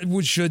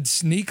 should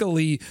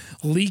sneakily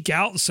leak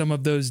out some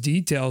of those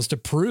details to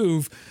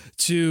prove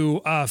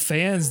to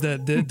fans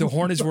that the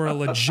Hornets were a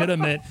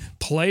legitimate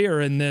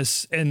player in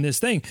this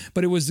thing.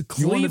 But it was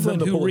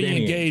Cleveland who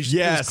re-engaged.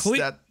 Yes,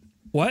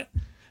 what?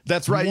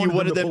 That's right. You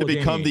wanted them to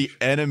become the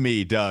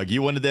enemy, Doug.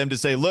 You wanted them to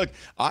say, look,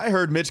 I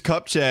heard Mitch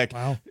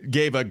Kupchak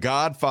gave a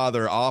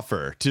Godfather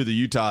offer to the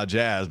Utah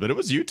Jazz, but it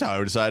was Utah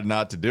who decided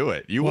not to do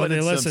it. You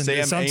wanted some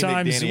Sam Amick,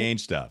 Danny Ainge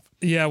stuff.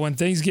 Yeah, when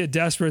things get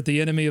desperate,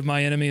 the enemy of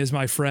my enemy is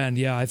my friend.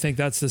 Yeah, I think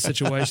that's the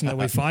situation that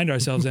we find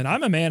ourselves in.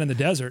 I'm a man in the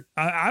desert.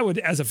 I would,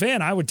 as a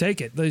fan, I would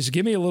take it. Just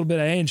give me a little bit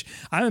of Ainge.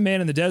 I'm a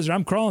man in the desert.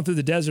 I'm crawling through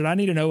the desert. I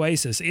need an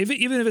oasis.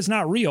 Even if it's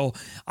not real,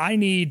 I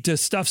need to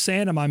stuff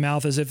sand in my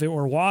mouth as if it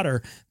were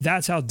water.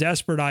 That's how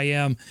desperate I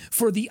am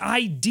for the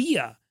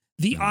idea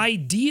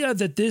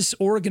that this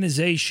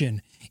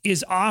organization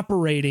is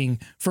operating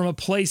from a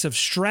place of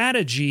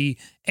strategy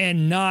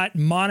and not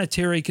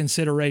monetary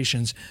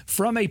considerations,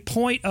 from a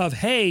point of,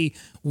 hey,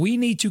 we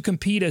need to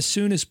compete as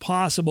soon as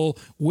possible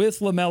with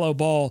LaMelo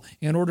Ball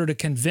in order to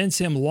convince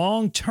him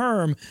long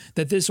term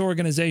that this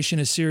organization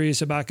is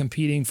serious about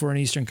competing for an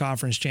Eastern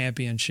Conference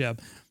championship.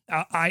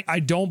 I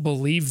don't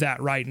believe that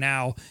right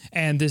now,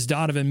 and this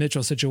Donovan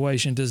Mitchell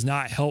situation does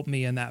not help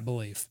me in that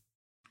belief.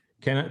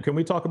 Can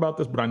we talk about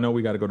this? But I know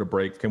we got to go to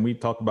break. Can we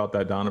talk about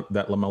that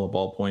LaMelo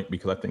Ball point,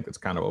 because I think it's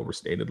kind of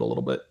overstated a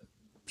little bit.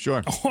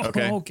 Sure.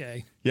 Okay.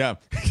 Okay. Yeah.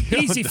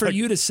 Easy for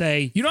you to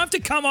say. You don't have to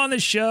come on the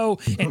show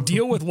and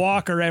deal with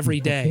Walker every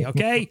day.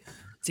 Okay.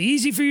 It's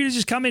easy for you to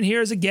just come in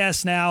here as a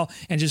guest now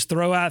and just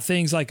throw out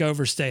things like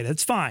overstated.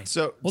 It's fine.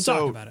 We'll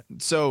talk about it.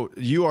 So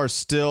you are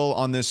still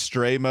on this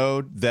stray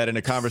mode that in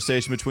a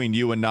conversation between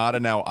you and Nada,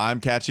 now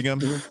I'm catching him,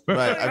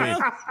 right? I mean,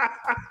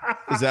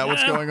 is that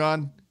what's going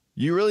on?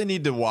 You really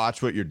need to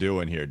watch what you're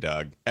doing here,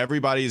 Doug.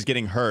 Everybody is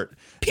getting hurt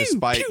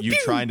despite you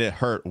trying to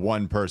hurt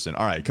one person.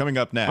 All right, coming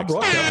up next.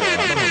 I'm getting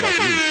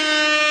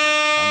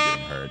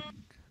hurt.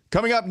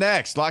 Coming up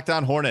next, Locked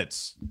On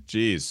Hornets.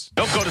 Jeez.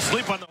 Don't go to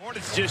sleep on the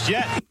Hornets just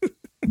yet.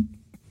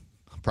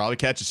 Probably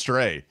catch a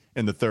stray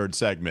in the third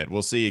segment.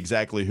 We'll see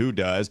exactly who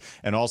does.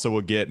 And also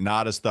we'll get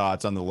Nada's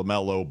thoughts on the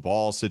LaMelo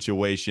Ball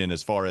situation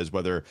as far as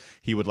whether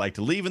he would like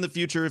to leave in the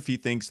future, if he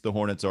thinks the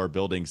Hornets are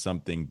building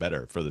something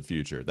better for the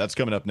future. That's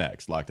coming up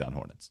next. Locked On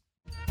Hornets.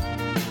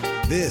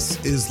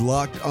 This is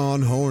Locked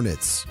On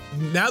Hornets.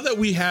 Now that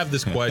we have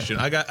this question,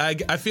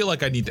 I feel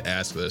like I need to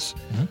ask this.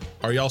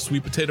 Are y'all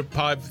sweet potato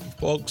pie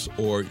folks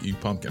or you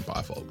pumpkin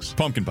pie folks?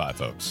 Pumpkin pie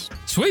folks.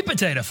 Sweet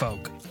potato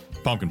folk.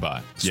 Pumpkin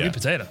pie. Sweet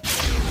potato.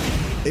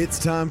 It's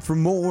time for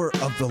more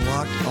of the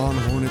Locked On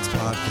Hornets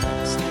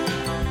podcast.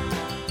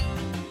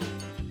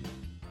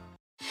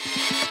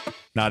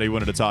 Nada, you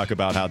wanted to talk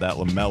about how that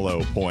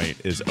LaMelo point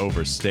is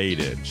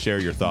overstated. Share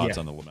your thoughts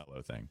on the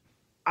LaMelo thing.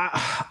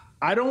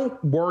 I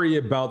don't worry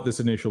about this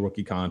initial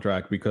rookie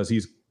contract because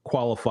he's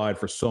qualified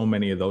for so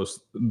many of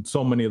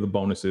the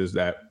bonuses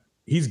that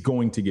he's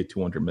going to get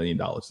 $200 million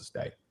to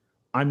stay.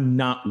 I'm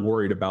not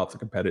worried about the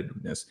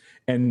competitiveness.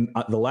 And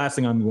the last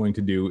thing I'm going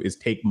to do is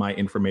take my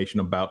information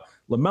about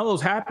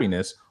LaMelo's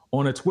happiness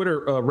on a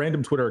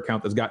random Twitter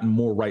account that's gotten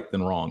more right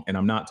than wrong. And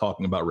I'm not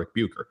talking about Rick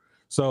Bucher.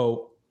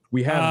 So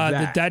We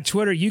have that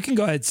Twitter. You can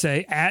go ahead and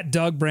say at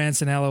Doug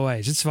Branson LOH.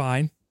 It's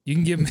fine. You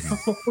can give me.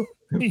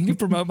 You can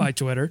promote my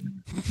Twitter.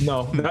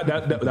 No,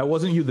 that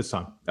wasn't you this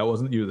time. That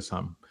wasn't you this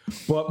time.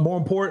 But more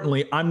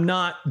importantly, I'm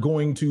not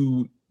going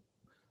to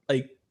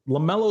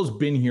LaMelo's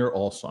been here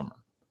all summer.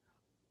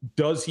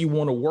 Does he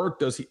want to work?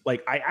 Does he I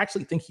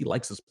actually think he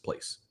likes this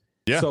place.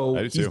 Yeah. So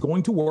he's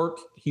going to work.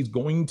 He's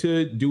going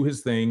to do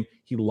his thing.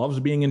 He loves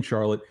being in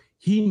Charlotte.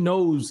 He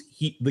knows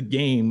the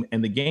game,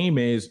 and the game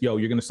is, you're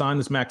going to sign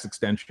this max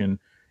extension.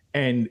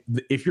 And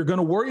if you're going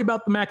to worry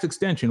about the max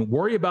extension,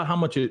 worry about how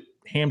much it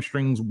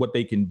hamstrings what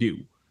they can do,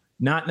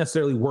 not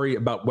necessarily worry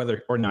about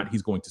whether or not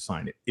he's going to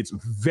sign it. It's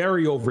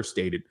very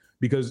overstated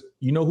because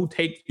who doesn't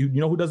take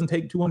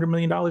 $200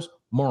 million?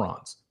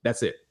 Morons.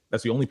 That's it.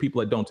 That's the only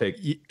people that don't take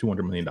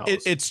 $200 million.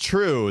 It's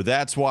true.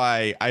 That's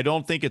why I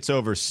don't think it's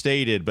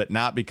overstated, but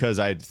not because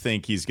I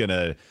think he's going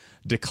to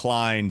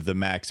decline the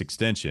max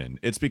extension.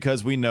 It's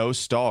because we know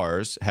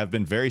stars have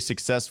been very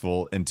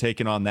successful in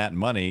taking on that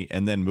money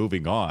and then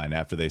moving on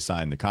after they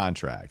sign the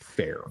contract.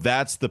 Fair.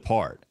 That's the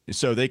part.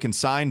 So they can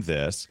sign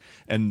this,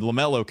 and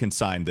LaMelo can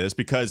sign this,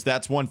 because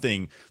that's one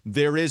thing.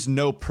 There is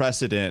no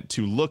precedent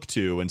to look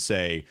to and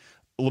say,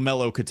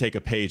 LaMelo could take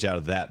a page out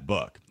of that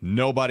book.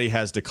 Nobody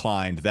has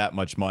declined that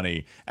much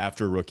money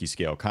after a rookie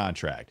scale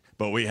contract.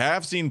 But we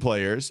have seen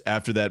players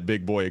after that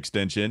big boy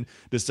extension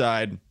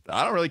decide,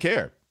 I don't really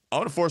care. I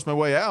want to force my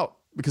way out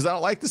because I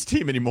don't like this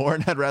team anymore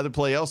and I'd rather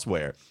play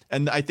elsewhere.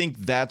 And I think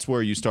that's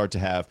where you start to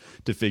have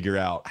to figure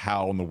out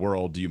how in the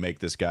world do you make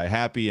this guy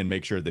happy and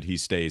make sure that he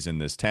stays in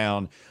this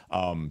town,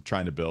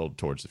 trying to build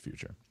towards the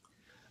future.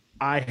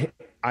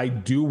 I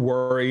do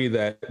worry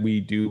that we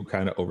do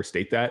kind of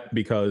overstate that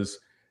because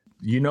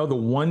the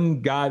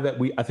one guy that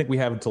I think we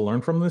have to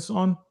learn from this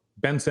on,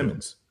 Ben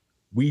Simmons.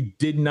 We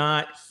did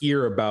not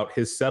hear about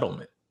his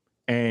settlement.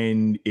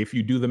 And if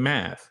you do the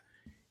math,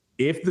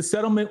 if the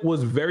settlement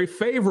was very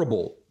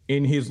favorable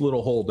in his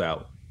little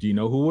holdout, do you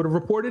know who would have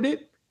reported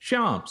it?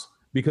 Shams,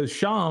 because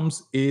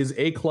Shams is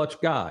a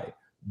clutch guy.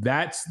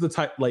 That's the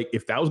type,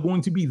 if that was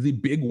going to be the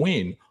big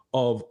win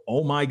of,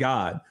 oh my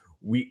God,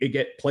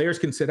 players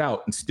can sit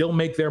out and still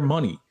make their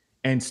money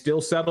and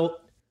still settle,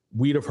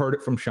 we'd have heard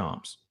it from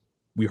Shams.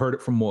 We heard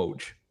it from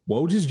Woj.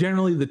 Woj is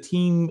generally the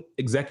team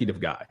executive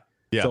guy.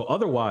 Yeah. So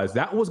otherwise,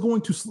 that was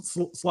going to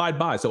slide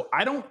by. So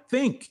I don't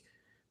think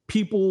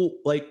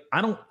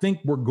I don't think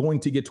we're going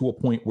to get to a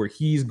point where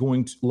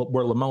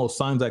where LaMelo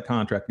signs that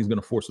contract, he's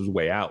going to force his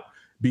way out.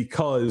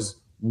 Because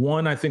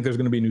one, I think there's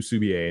going to be a new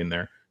Souvier in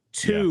there.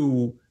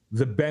 Two,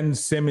 the Ben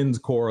Simmons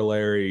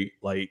corollary,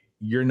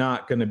 you're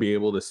not going to be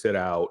able to sit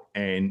out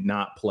and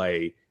not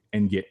play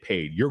and get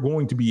paid. You're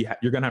going to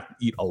have to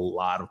eat a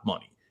lot of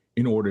money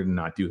in order to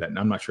not do that. And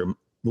I'm not sure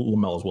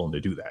LaMelo's willing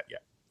to do that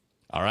yet.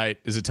 All right.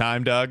 Is it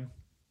time, Doug?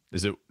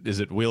 Is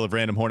it Wheel of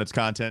Random Hornets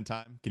content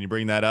time? Can you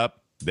bring that up?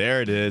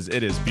 There it is.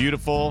 It is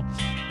beautiful.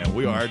 And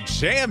we are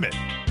jamming.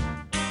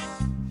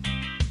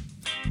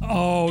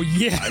 Oh,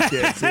 yeah. I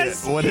can't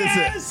see it. What is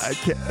it? I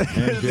can't.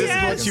 This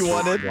is what you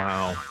wanted?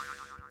 Wow.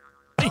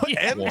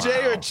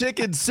 MJ or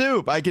chicken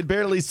soup? I can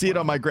barely see it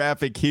on my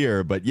graphic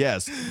here, but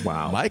yes.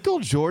 Wow. Michael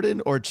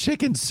Jordan or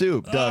chicken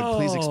soup? Doug,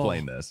 please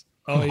explain this.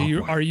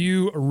 Are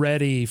you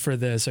ready for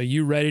this? Are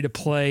you ready to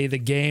play the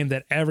game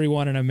that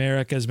everyone in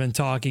America has been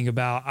talking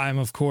about? I'm,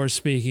 of course,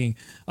 speaking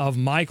of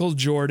Michael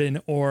Jordan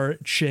or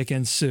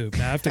chicken soup.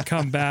 Now, I have to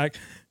come back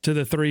to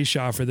the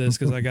 3-shot for this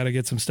because I got to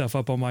get some stuff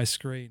up on my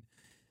screen.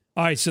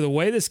 All right, so the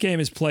way this game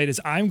is played is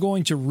I'm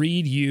going to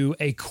read you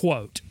a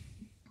quote,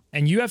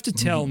 and you have to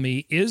tell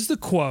me, is the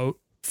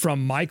quote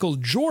from Michael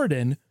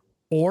Jordan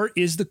or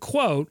is the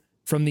quote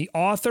from the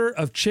author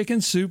of Chicken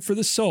Soup for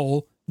the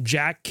Soul,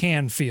 Jack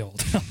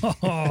Canfield?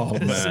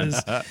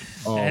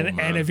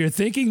 And if you're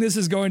thinking this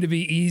is going to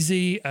be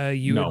easy,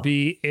 you would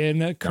be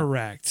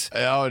incorrect.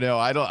 Oh no,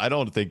 I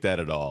don't think that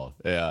at all.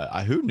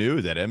 Who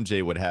knew that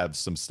MJ would have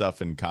some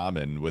stuff in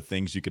common with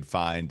things you could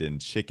find in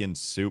Chicken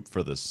Soup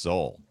for the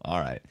Soul?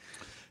 All right.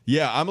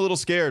 Yeah, I'm a little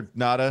scared,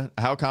 Nada.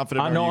 How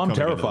confident are you? I'm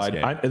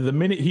terrified. The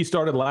minute he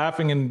started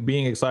laughing and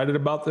being excited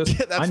about this,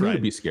 I knew to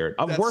be scared.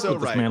 I've worked with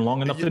this man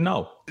long enough to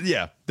know.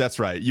 Yeah, that's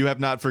right. You have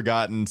not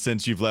forgotten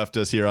since you've left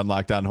us here on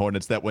Locked On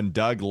Hornets that when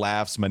Doug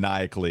laughs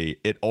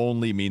maniacally, it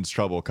only means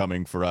trouble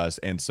coming for us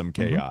and some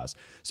chaos.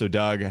 So,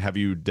 Doug,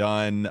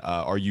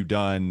 are you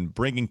done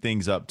bringing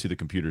things up to the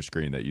computer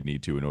screen that you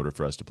need to in order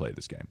for us to play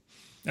this game?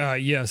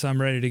 Yes,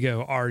 I'm ready to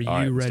go. Are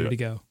you ready to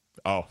go?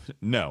 Oh,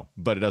 no,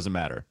 but it doesn't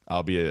matter.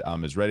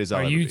 I'm as ready as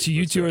I'll ever be.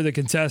 You two are the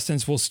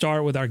contestants. We'll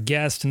start with our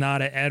guest,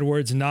 Nada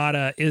Edwards.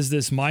 Nada, is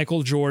this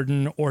Michael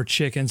Jordan or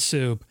chicken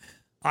soup?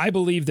 I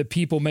believe that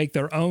people make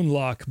their own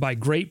luck by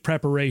great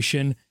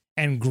preparation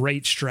and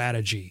great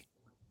strategy.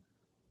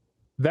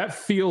 That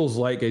feels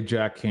like a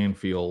Jack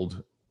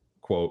Canfield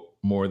quote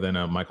more than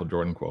a Michael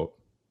Jordan quote.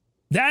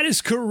 That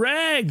is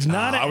correct.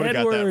 Nada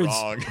Edwards.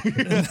 I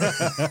would have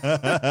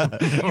got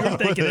that wrong. You were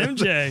thinking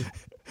MJ.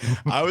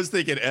 I was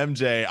thinking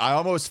MJ. I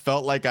almost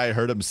felt like I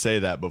heard him say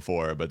that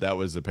before, but that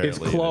was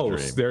apparently it's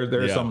close.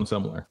 There's something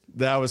similar.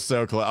 That was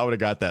so close. I would have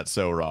got that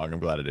so wrong. I'm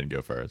glad I didn't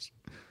go first.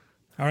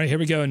 All right, here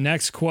we go.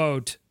 Next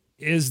quote.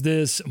 Is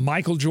this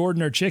Michael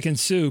Jordan or Chicken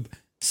Soup?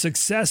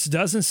 Success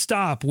doesn't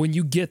stop when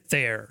you get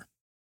there.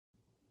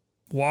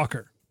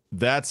 Walker.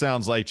 That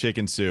sounds like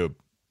Chicken Soup.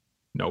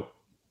 Nope.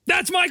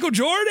 That's Michael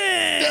Jordan.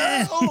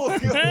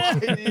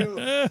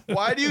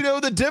 Why do you know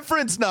the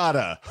difference,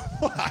 Nada?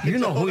 You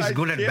know who's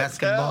good at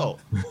basketball?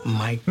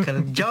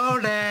 Michael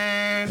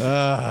Jordan.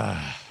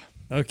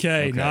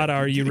 Okay, Nada,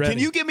 are you ready? Can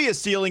you give me a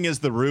ceiling is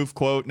the roof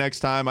quote next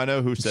time? I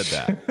know who said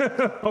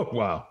that. Oh,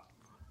 wow.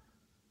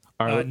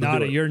 All right,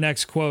 Nada, your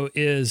next quote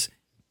is,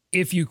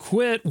 if you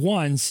quit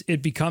once,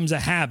 it becomes a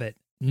habit.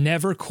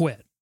 Never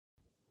quit.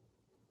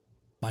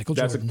 Michael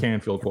That's Jordan. a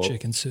Canfield quote.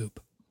 Chicken Soup.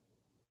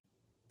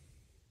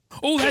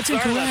 Oh, that's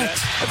incorrect.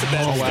 That's a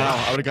bad mistake.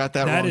 Wow, I would have got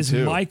that wrong That is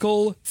too.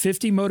 Michael,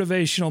 50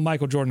 motivational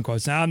Michael Jordan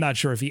quotes. Now, I'm not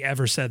sure if he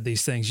ever said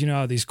these things. You know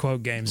how these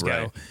quote games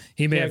Right. go.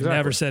 He may Yeah, have exactly.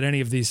 never said any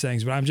of these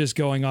things, but I'm just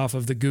going off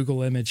of the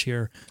Google image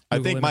here. I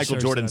Google think image Michael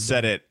search Jordan that I've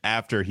said done. it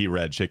after he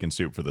read Chicken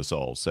Soup for the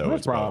Soul. So That's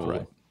it's both probably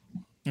right.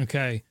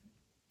 Okay,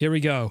 here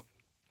we go.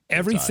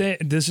 Everything.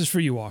 This is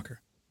for you,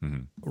 Walker.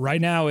 Right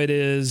now, it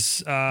is.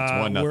 It's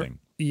 1-0.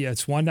 Yeah,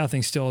 it's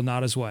 1-0. Still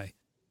not his way.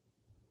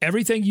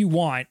 Everything you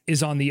want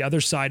is on the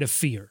other side of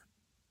fear.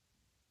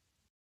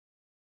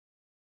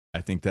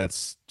 I think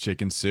that's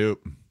Chicken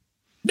Soup.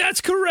 That's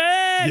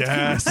correct.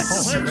 Yes.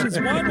 Congratulations,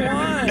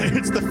 1-1.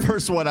 It's the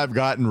first one I've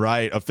gotten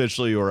right,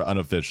 officially or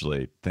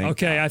unofficially. Thank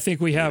Okay, God. I think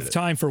we have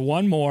time for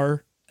one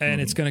more,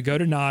 and it's going to go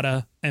to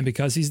Nada. And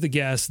because he's the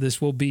guest, this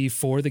will be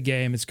for the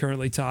game. It's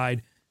currently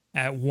tied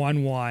at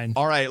 1-1.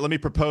 All right, let me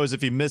propose.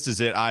 If he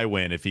misses it, I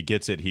win. If he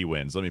gets it, he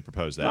wins. Let me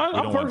propose that. We I'm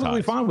don't want perfectly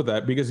ties. fine with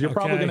that because you're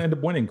probably Okay. going to end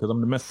up winning because I'm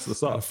going to mess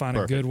this Gotta up. find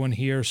a good one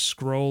here.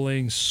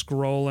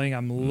 Scrolling.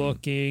 I'm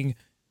looking.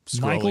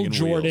 Michael Scrolling in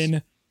Jordan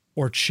wheels.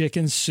 or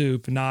Chicken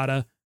Soup,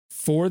 Nada,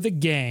 for the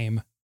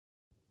game.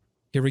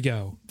 Here we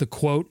go. The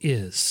quote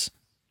is,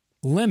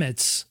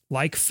 limits,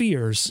 like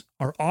fears,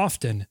 are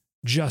often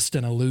just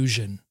an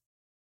illusion.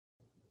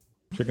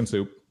 Chicken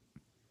Soup.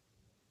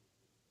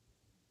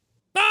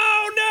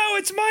 Oh, no,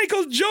 it's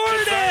Michael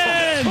Jordan.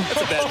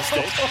 That's a bad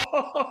mistake.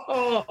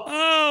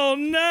 Oh,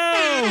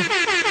 no.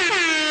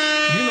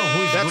 You know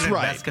who's That's good at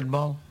right.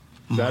 basketball?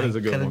 That is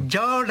a good Michael one.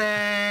 Jordan.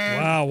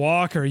 Wow,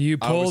 Walker, you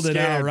I was pulled it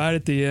out scared. right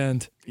at the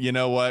end. You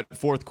know what?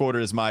 Fourth quarter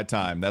is my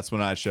time. That's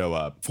when I show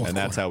up. Fourth and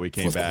that's quarter. how we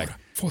came Fourth back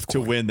quarter. Fourth to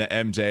quarter. win the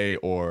MJ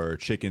or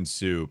Chicken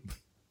Soup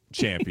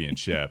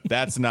championship.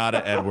 That's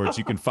Nada Edwards.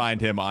 You can find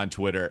him on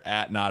Twitter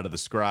at Nada the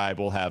Scribe.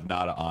 We'll have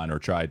Nada on, or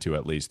try to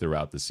at least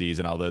throughout the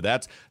season, although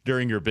that's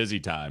during your busy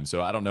time.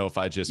 So I don't know if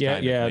I just Yeah, kind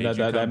of yeah, made you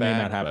that come may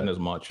back, not happen but- as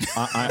much.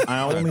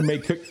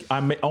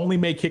 I only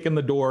may kick in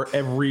the door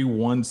every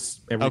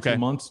Okay. 2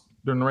 months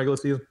during the regular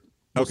season.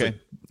 We'll Okay, see.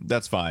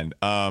 that's fine.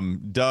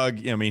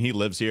 Doug, I mean, he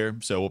lives here,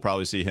 so we'll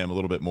probably see him a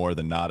little bit more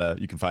than Nada.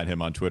 You can find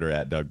him on Twitter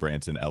at Doug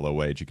Branson,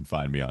 LOH. You can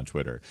find me on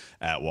Twitter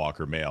at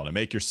Walker Mail. And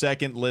make your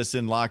second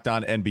listen Locked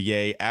On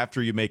NBA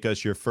after you make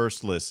us your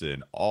first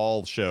listen.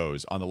 All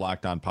shows on the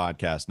Locked On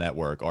Podcast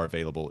Network are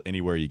available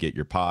anywhere you get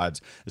your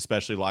pods,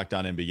 especially Locked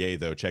On NBA,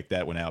 though. Check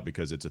that one out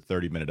because it's a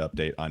 30-minute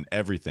update on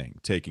everything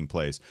taking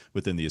place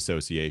within the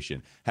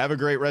association. Have a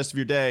great rest of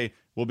your day.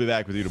 We'll be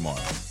back with you tomorrow.